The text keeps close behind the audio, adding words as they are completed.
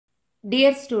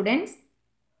Dear students,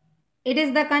 it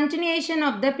is the continuation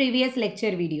of the previous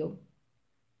lecture video.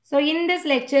 So in this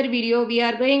lecture video, we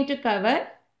are going to cover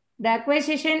the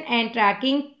acquisition and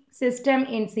tracking system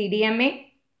in CDmA,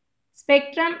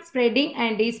 spectrum spreading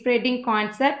and despreading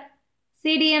concept,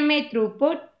 CDmA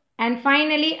throughput, and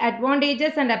finally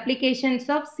advantages and applications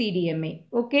of CDmA.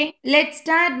 Okay, let's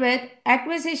start with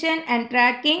acquisition and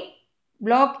tracking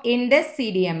block in this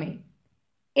CDmA.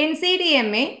 In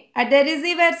CDmA, at the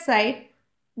receiver side,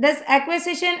 this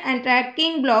acquisition and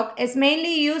tracking block is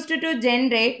mainly used to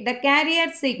generate the carrier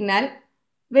signal,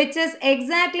 which is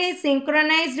exactly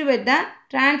synchronized with the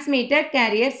transmitted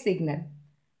carrier signal.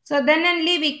 So then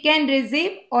only we can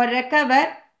receive or recover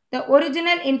the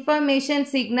original information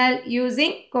signal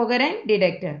using coherent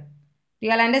detector. Do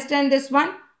you all understand this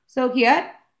one? So here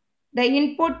the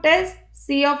input is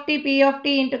C of t P of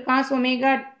t into cos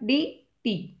omega d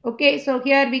t. Okay, so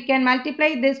here we can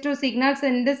multiply these two signals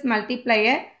in this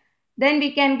multiplier. Then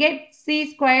we can get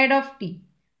C squared of t.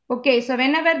 Okay, so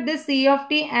whenever this C of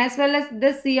t as well as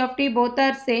this C of t both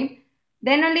are same,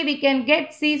 then only we can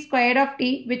get C squared of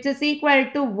t, which is equal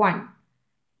to 1.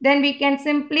 Then we can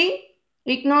simply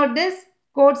ignore this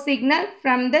code signal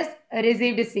from this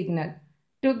received signal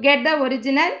to get the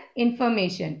original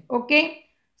information. Okay,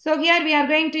 so here we are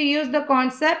going to use the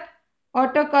concept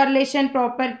autocorrelation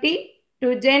property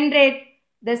to generate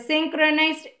the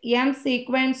synchronized M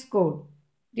sequence code.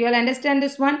 Do you all understand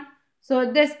this one?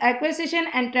 So this acquisition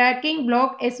and tracking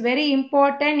block is very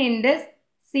important in this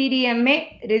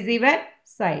CDmA receiver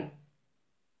side.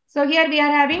 So here we are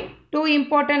having two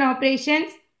important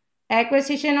operations,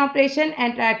 acquisition operation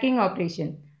and tracking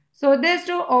operation. So these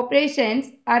two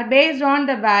operations are based on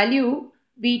the value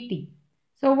Vt.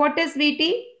 So what is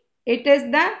Vt? It is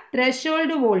the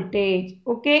threshold voltage.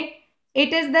 Okay.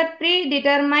 It is the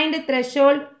predetermined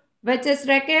threshold which is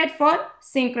required for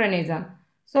synchronism.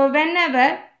 So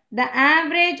whenever the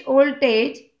average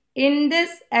voltage in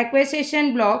this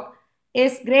acquisition block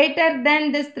is greater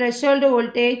than this threshold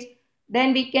voltage,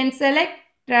 then we can select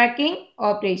tracking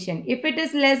operation. If it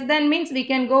is less than means we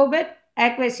can go with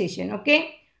acquisition.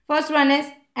 Okay. First one is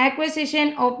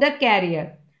acquisition of the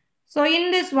carrier. So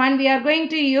in this one we are going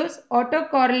to use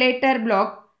autocorrelator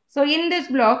block. So in this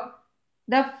block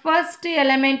the first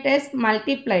element is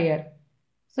multiplier.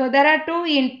 So there are two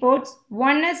inputs.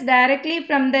 One is directly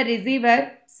from the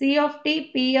receiver C of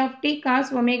t P of t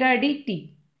cos omega d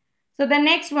t. So the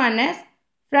next one is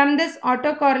from this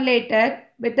autocorrelator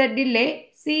with a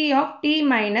delay C of t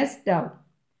minus tau.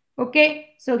 Okay,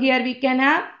 so here we can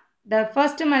have the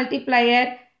first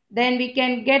multiplier, then we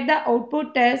can get the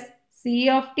output as C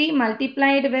of t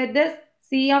multiplied with this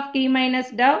C of t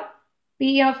minus tau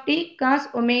P of t cos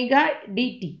omega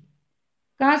dt.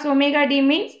 Cos omega d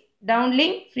means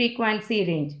downlink frequency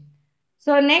range.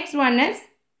 So next one is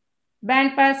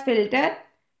band pass filter.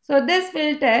 So this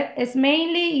filter is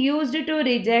mainly used to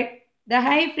reject the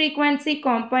high frequency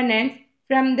components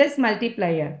from this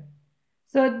multiplier.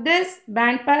 So this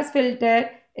band pass filter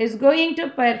is going to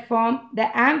perform the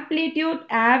amplitude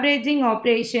averaging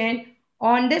operation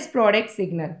on this product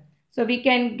signal. So we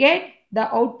can get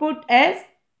the output as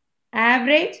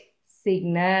average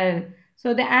signal.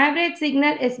 So the average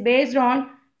signal is based on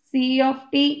C of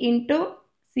t into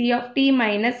C of t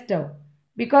minus tau,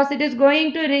 because it is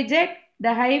going to reject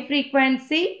the high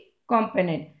frequency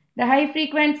component. The high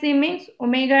frequency means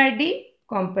omega d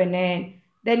component.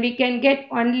 Then we can get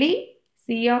only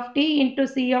C of t into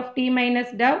C of t minus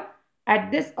tau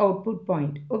at this output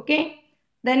point. Okay.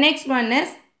 The next one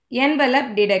is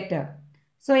envelope detector.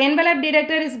 So envelope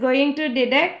detector is going to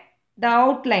detect the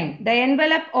outline, the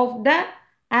envelope of the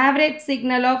average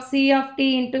signal of C of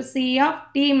t into C of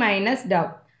t minus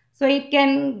tau. So it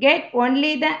can get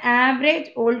only the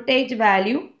average voltage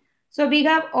value. So we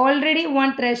have already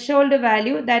one threshold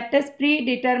value, that is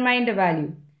predetermined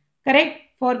value. Correct?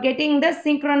 For getting the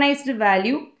synchronized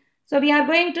value. So we are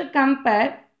going to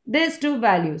compare these two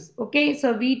values. Okay.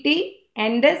 So Vt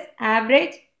and this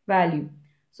average value.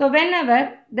 So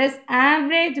whenever this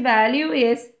average value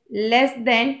is less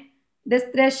than this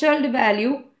threshold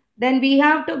value, then we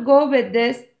have to go with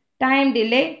this time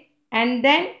delay and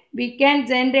then we can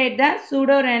generate the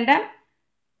pseudo-random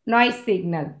noise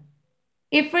signal.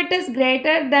 If it is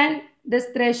greater than this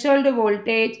threshold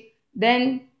voltage,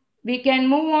 then we can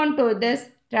move on to this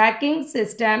tracking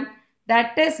system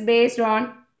that is based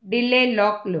on delay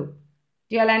lock loop.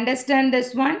 Do you all understand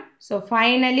this one? So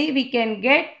finally we can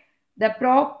get the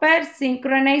proper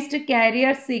synchronized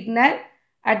carrier signal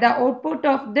at the output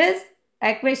of this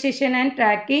acquisition and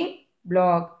tracking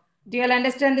block. Do you all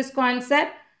understand this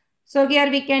concept? So here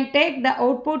we can take the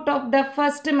output of the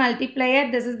first multiplier.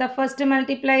 This is the first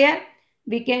multiplier.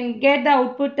 We can get the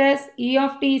output as E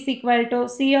of t is equal to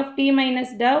C of t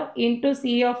minus dou into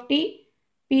C of t,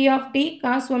 P of t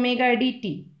cos omega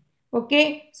dt.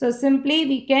 Okay, so simply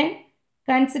we can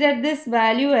consider this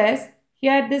value as,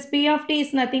 here this P of t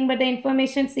is nothing but the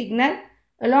information signal.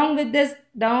 Along with this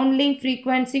downlink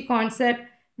frequency concept,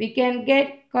 we can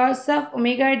get cos of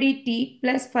omega dt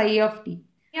plus phi of t.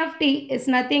 Phi of t is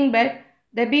nothing but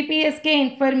the BPSK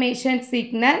information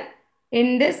signal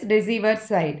in this receiver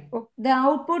side. The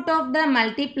output of the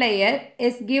multiplier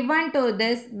is given to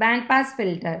this bandpass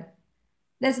filter.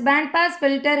 This bandpass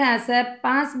filter has a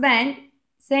pass band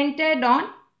centered on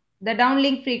the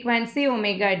downlink frequency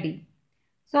omega d.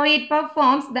 So it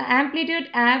performs the amplitude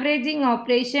averaging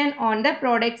operation on the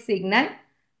product signal.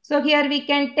 So here we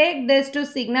can take this to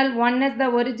signal. One is the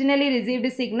originally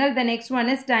received signal, the next one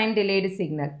is time delayed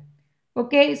signal.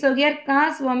 Okay, so here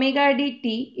cos omega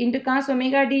dt into cos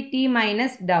omega dt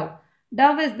minus dou.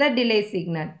 Dou is the delay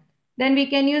signal. Then we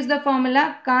can use the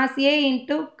formula cos A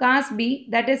into cos B,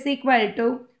 that is equal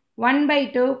to 1 by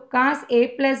 2 cos A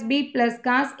plus B plus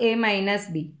cos A minus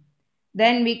B.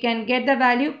 Then we can get the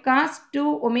value cos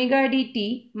 2 omega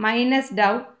dt minus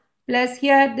dou plus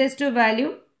here this two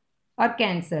value are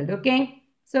cancelled. Okay,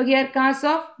 so here cos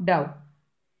of dou.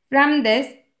 From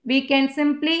this we can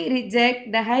simply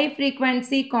reject the high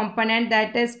frequency component,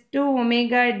 that is 2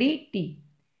 omega dt,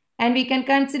 and we can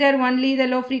consider only the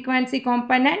low frequency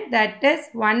component, that is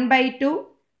 1 by 2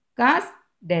 cos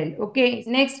del. Okay,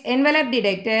 next envelope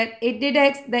detector. It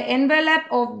detects the envelope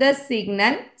of the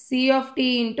signal C of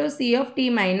t into C of t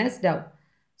minus dou.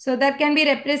 So that can be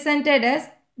represented as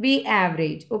V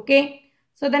average. Okay,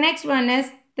 so the next one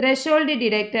is threshold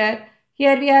detector.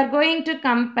 Here we are going to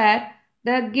compare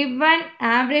the given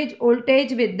average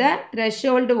voltage with the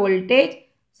threshold voltage.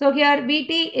 So here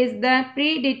Vt is the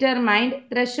predetermined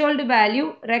threshold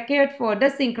value required for the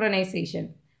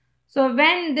synchronization. So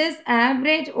when this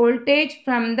average voltage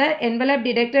from the envelope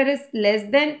detector is less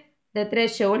than the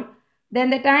threshold, then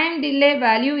the time delay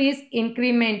value is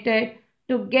incremented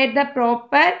to get the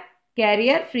proper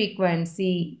carrier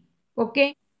frequency.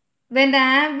 Okay. When the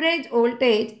average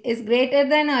voltage is greater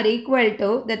than or equal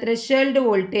to the threshold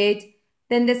voltage,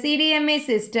 then the CDmA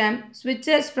system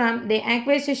switches from the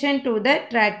acquisition to the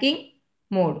tracking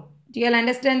mode. Do you all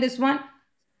understand this one?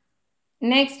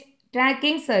 Next,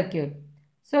 tracking circuit.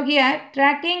 So here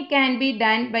tracking can be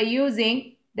done by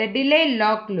using the delay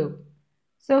lock loop.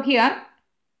 So here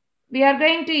we are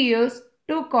going to use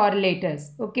two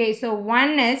correlators. Okay, so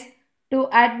one is to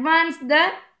advance the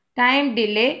time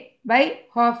delay by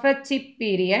half a chip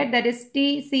period, that is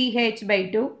TCH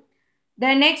by 2.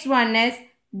 The next one is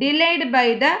delayed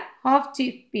by the half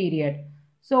chip period.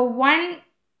 So one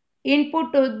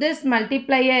input to this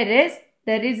multiplier is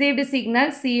the received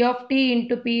signal C of t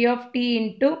into P of t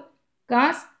into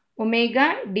cos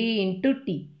omega d into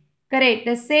t. Correct.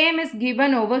 The same is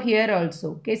given over here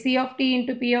also. Okay, C of t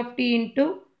into P of t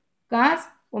into cos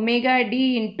omega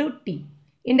d into t.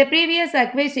 In the previous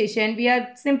acquisition, we are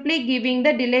simply giving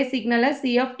the delay signal as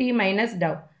C of t minus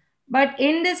dou. But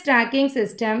in this tracking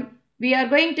system, we are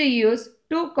going to use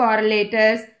two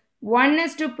correlators. One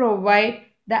is to provide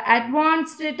the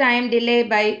advanced time delay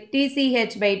by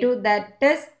TCH by 2, that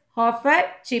is half a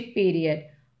chip period.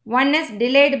 One is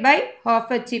delayed by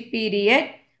half a chip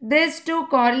period. These two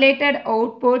correlated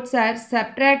outputs are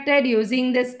subtracted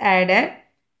using this adder.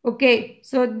 Okay,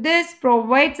 so this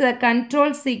provides a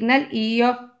control signal E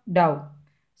of dou.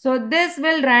 So this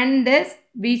will run this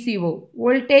VCO,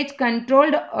 voltage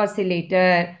controlled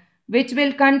oscillator, which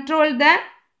will control the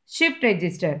shift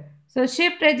register. So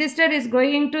shift register is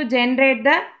going to generate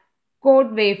the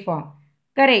code waveform.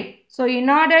 Correct. So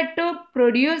in order to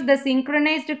produce the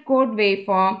synchronized code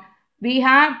waveform, we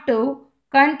have to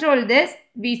control this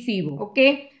VCO.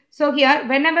 Okay. So here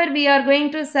whenever we are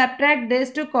going to subtract this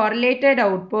to correlated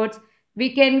outputs,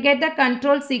 we can get the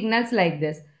control signals like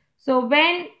this. So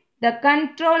when the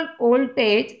control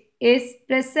voltage is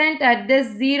present at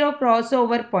this zero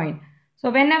crossover point. So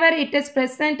whenever it is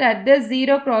present at this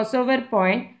zero crossover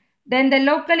point, then the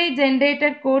locally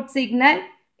generated code signal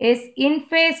is in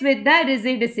phase with the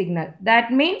received signal.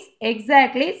 That means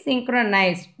exactly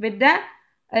synchronized with the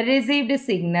received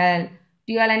signal.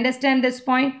 Do you all understand this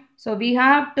point? So we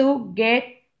have to get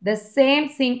the same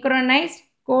synchronized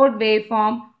code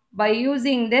waveform by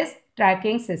using this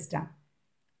tracking system.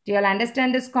 Do you all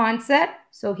understand this concept?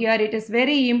 So here it is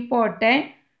very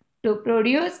important to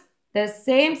produce the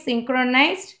same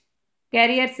synchronized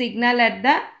carrier signal at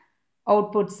the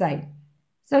output side.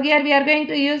 So here we are going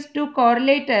to use two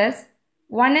correlators.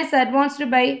 One is advanced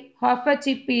by half a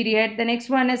chip period. The next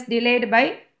one is delayed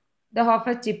by the half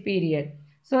a chip period.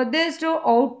 So these two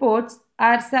outputs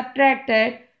are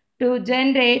subtracted to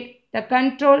generate the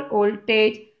control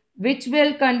voltage, which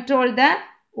will control the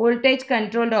voltage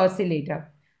controlled oscillator.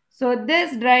 So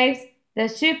this drives the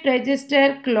shift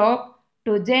register clock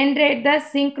to generate the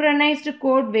synchronized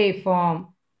code waveform.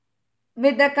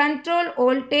 With the control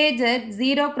voltage at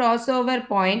 0 crossover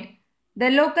point, the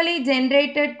locally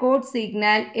generated code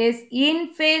signal is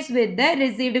in phase with the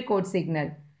received code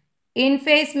signal. In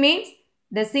phase means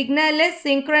the signal is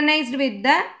synchronized with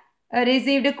the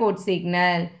received code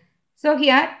signal. So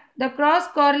here the cross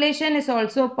correlation is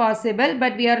also possible,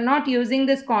 but we are not using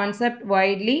this concept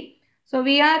widely. So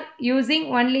we are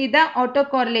using only the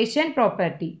autocorrelation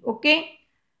property. Okay.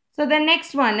 So the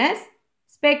next one is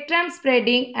spectrum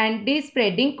spreading and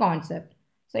despreading concept.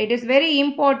 So it is very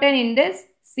important in this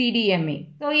CDmA.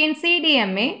 So in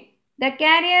CDmA, the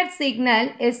carrier signal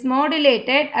is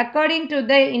modulated according to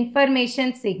the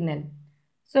information signal.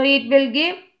 So it will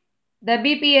give the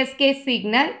BPSK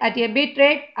signal at a bit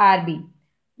rate RB.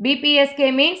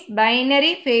 BPSK means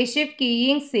binary phase shift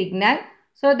keying signal.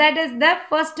 So that is the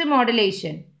first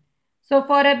modulation. So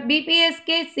for a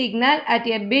BPSK signal at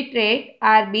a bit rate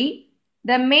RB,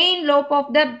 the main lobe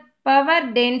of the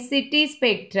power density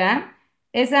spectrum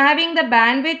is having the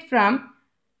bandwidth from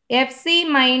FC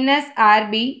minus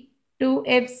RB to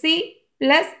FC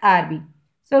plus RB.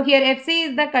 So here FC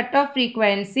is the cutoff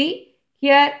frequency.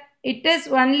 Here it is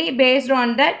only based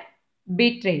on that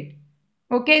bit rate.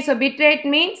 Okay, so bit rate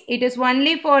means it is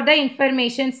only for the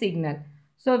information signal.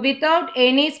 So without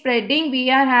any spreading,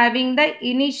 we are having the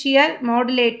initial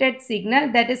modulated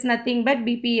signal, that is nothing but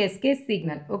BPSK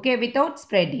signal. Okay, without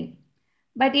spreading.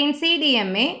 But in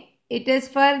CDmA, it is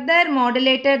further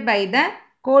modulated by the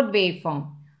code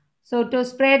waveform. So to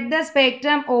spread the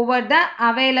spectrum over the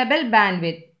available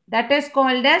bandwidth, that is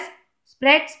called as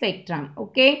spread spectrum.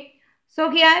 Okay. So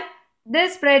here,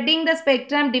 this spreading the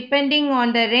spectrum depending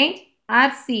on the range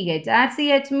RCH.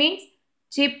 RCH means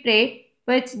chip rate,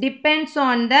 which depends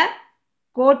on the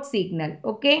code signal.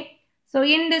 Okay. So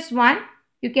in this one,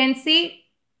 you can see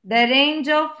the range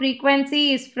of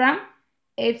frequency is from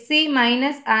FC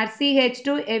minus RCH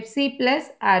to FC plus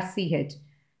RCH.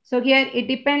 So here it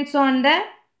depends on the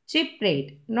chip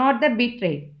rate, not the bit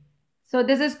rate. So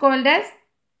this is called as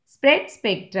spread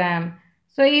spectrum.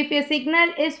 So if a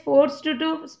signal is forced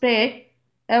to spread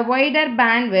a wider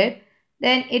bandwidth,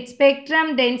 then its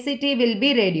spectrum density will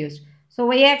be reduced. So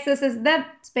y-axis is the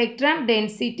spectrum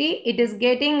density. It is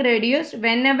getting reduced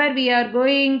whenever we are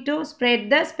going to spread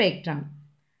the spectrum.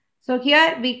 So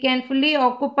here we can fully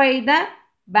occupy the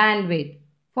bandwidth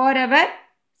for our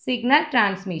signal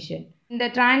transmission. In the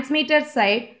transmitter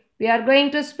side, we are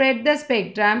going to spread the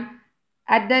spectrum.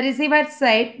 At the receiver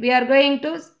side, we are going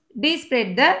to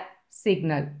despread the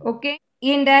signal. Okay.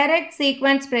 In direct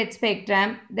sequence spread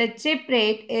spectrum, the chip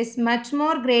rate is much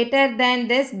more greater than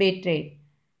this bit rate.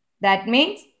 That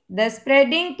means the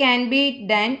spreading can be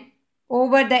done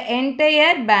over the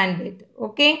entire bandwidth.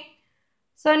 Okay.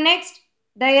 So next,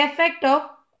 the effect of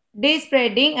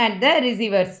despreading at the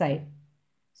receiver side.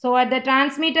 So at the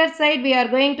transmitter side, we are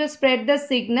going to spread the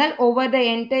signal over the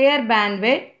entire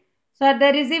bandwidth. So at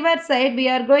the receiver side, we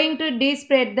are going to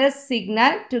despread the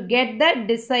signal to get the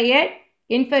desired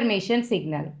information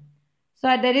signal. So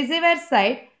at the receiver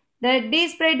side, the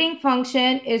despreading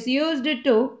function is used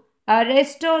to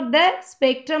restore the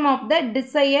spectrum of the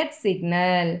desired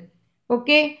signal.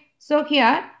 Okay. So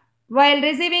here, while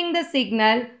receiving the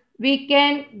signal, we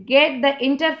can get the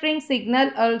interfering signal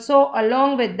also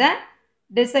along with the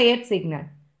desired signal.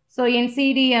 So in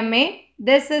CDmA,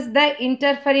 this is the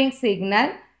interfering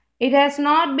signal. It has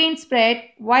not been spread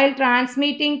while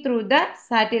transmitting through the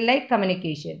satellite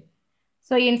communication.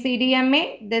 So in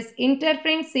CDmA, this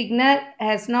interfering signal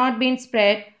has not been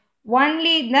spread.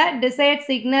 Only the desired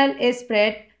signal is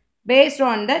spread based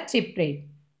on the chip rate.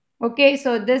 Okay,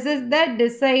 so this is the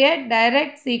desired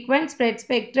direct sequence spread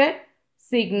spectrum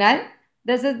signal.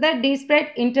 This is the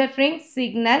despread interfering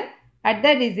signal at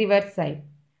the receiver side.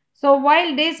 So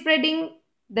while despreading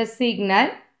the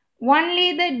signal,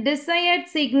 only the desired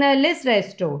signal is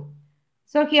restored.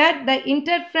 So here the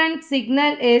interference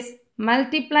signal is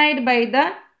multiplied by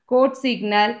the code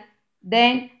signal.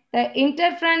 Then the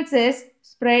interference is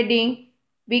spreading.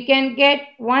 We can get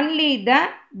only the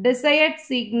desired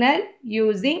signal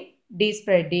using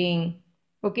despreading.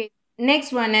 Okay.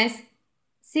 Next one is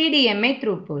CDmA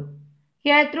throughput.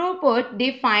 Here throughput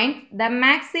defines the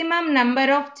maximum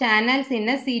number of channels in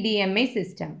a CDmA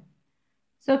system.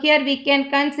 So here we can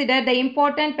consider the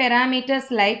important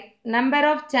parameters like number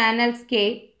of channels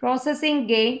K, processing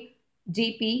gain,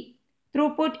 GP,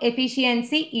 throughput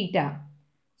efficiency eta.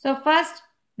 So first,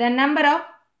 the number of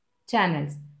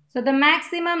channels. So the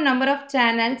maximum number of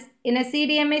channels in a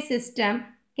CDMA system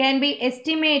can be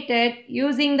estimated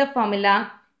using the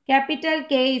formula capital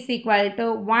K is equal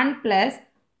to 1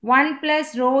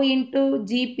 plus rho into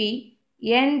GP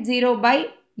N0 by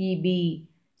EB.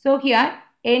 So here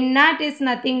N naught is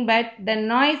nothing but the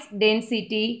noise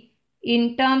density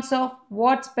in terms of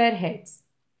watts per hertz.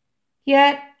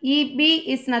 Here EB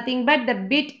is nothing but the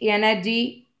bit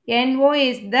energy. NO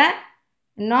is the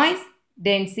noise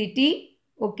density.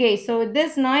 Okay, so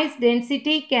this noise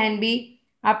density can be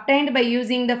obtained by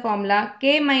using the formula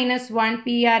K minus 1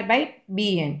 PR by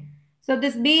Bn. So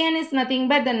this Bn is nothing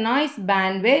but the noise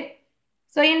bandwidth.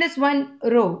 So in this one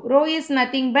rho is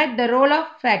nothing but the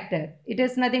roll-off factor. It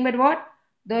is nothing but what?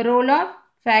 The roll-off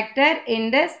factor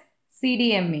in this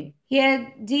CDMA.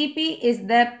 Here GP is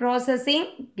the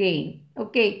processing gain.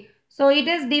 Okay, so it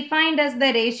is defined as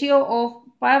the ratio of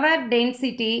power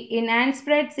density in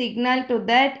unspread signal to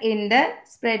that in the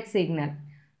spread signal.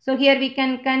 So here we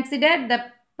can consider the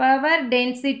power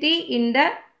density in the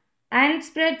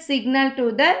unspread signal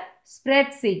to the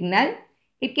spread signal.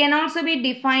 It can also be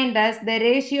defined as the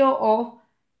ratio of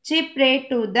chip rate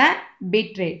to the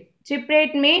bit rate. Chip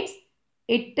rate means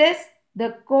it is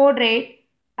the code rate.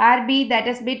 RB, that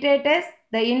is bit rate, is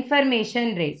the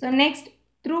information rate. So next,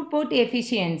 throughput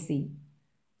efficiency.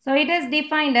 So it is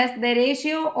defined as the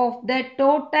ratio of the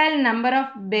total number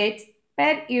of bits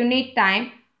per unit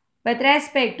time with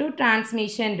respect to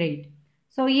transmission rate.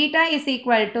 So eta is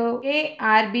equal to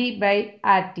KRB by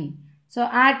RT. So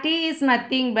RT is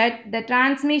nothing but the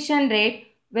transmission rate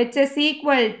which is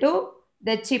equal to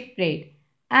the chip rate.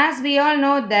 As we all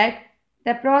know that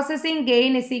the processing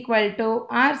gain is equal to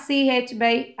RCH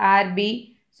by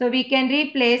RB. So we can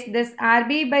replace this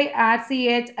RB by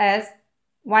RCH as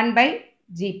 1 by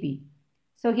GP.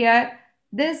 So here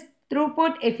this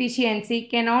throughput efficiency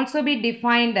can also be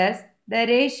defined as the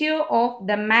ratio of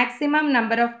the maximum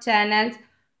number of channels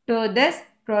to this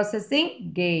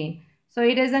processing gain. So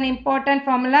it is an important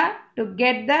formula to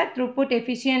get the throughput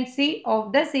efficiency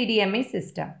of the CDMA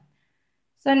system.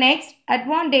 So next,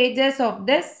 advantages of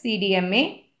this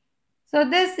CDMA. So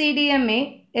this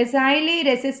CDMA is highly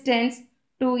resistant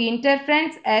to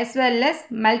interference as well as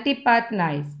multipath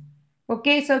noise.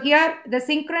 Okay, so here the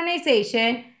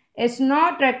synchronization is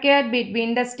not required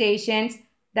between the stations.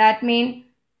 That means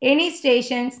any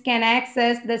stations can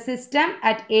access the system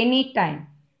at any time.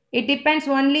 It depends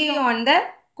only on the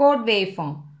code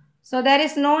waveform. So there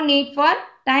is no need for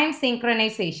time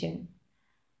synchronization.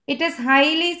 It is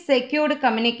highly secured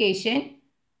communication.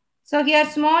 So here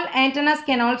small antennas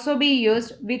can also be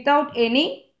used without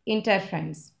any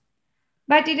interference.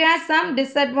 But it has some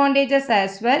disadvantages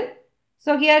as well.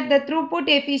 So here the throughput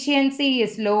efficiency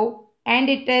is low and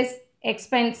it is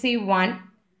expensive one.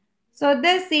 So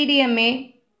this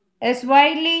CDMA is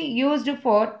widely used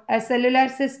for a cellular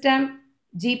system,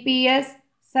 GPS,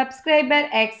 subscriber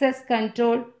access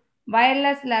control,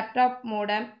 wireless laptop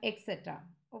modem, etc.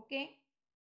 Okay.